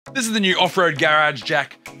This is the new Off-Road Garage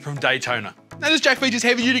Jack from Daytona. Now this jack features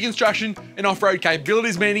heavy-duty construction and off-road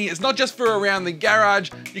capabilities, meaning it's not just for around the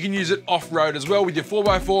garage, you can use it off-road as well with your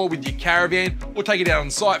 4x4, with your caravan, or take it out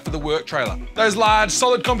on site for the work trailer. Those large,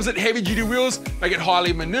 solid composite heavy-duty wheels make it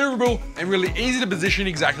highly maneuverable and really easy to position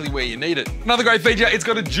exactly where you need it. Another great feature, it's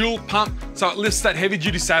got a dual pump, so it lifts that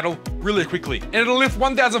heavy-duty saddle really quickly. And it'll lift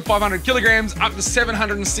 1,500 kilograms up to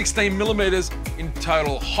 716 millimeters in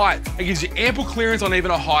total height. It gives you ample clearance on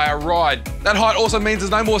even a higher ride. That height also means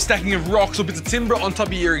there's no more stacking of rocks or bits of timber on top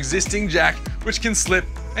of your existing jack, which can slip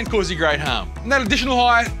and cause you great harm. And that additional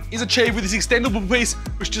height is achieved with this extendable piece,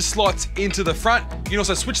 which just slots into the front. You can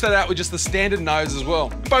also switch that out with just the standard nose as well.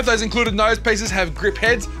 Both those included nose pieces have grip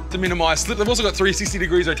heads to minimize slip. They've also got 360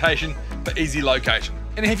 degrees rotation for easy location.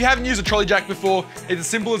 And if you haven't used a trolley jack before, it's as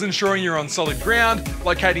simple as ensuring you're on solid ground,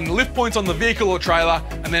 locating the lift points on the vehicle or trailer,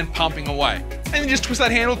 and then pumping away. And then just twist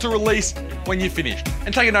that handle to release when you're finished.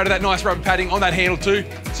 And take a note of that nice rubber padding on that handle too,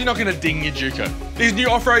 so you're not gonna ding your Juco. These new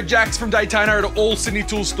off-road jacks from Daytona are at all Sydney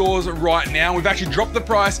Tool stores right now. We've actually dropped the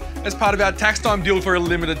price as part of our tax time deal for a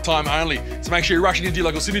limited time only. So make sure you're rushing into your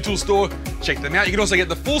local Sydney Tool store, check them out. You can also get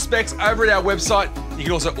the full specs over at our website. You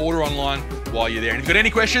can also order online while you're there. And if you've got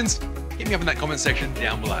any questions, hit me up in that comment section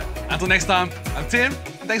down below. Until next time, I'm Tim,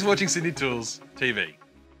 and thanks for watching Sydney Tools TV.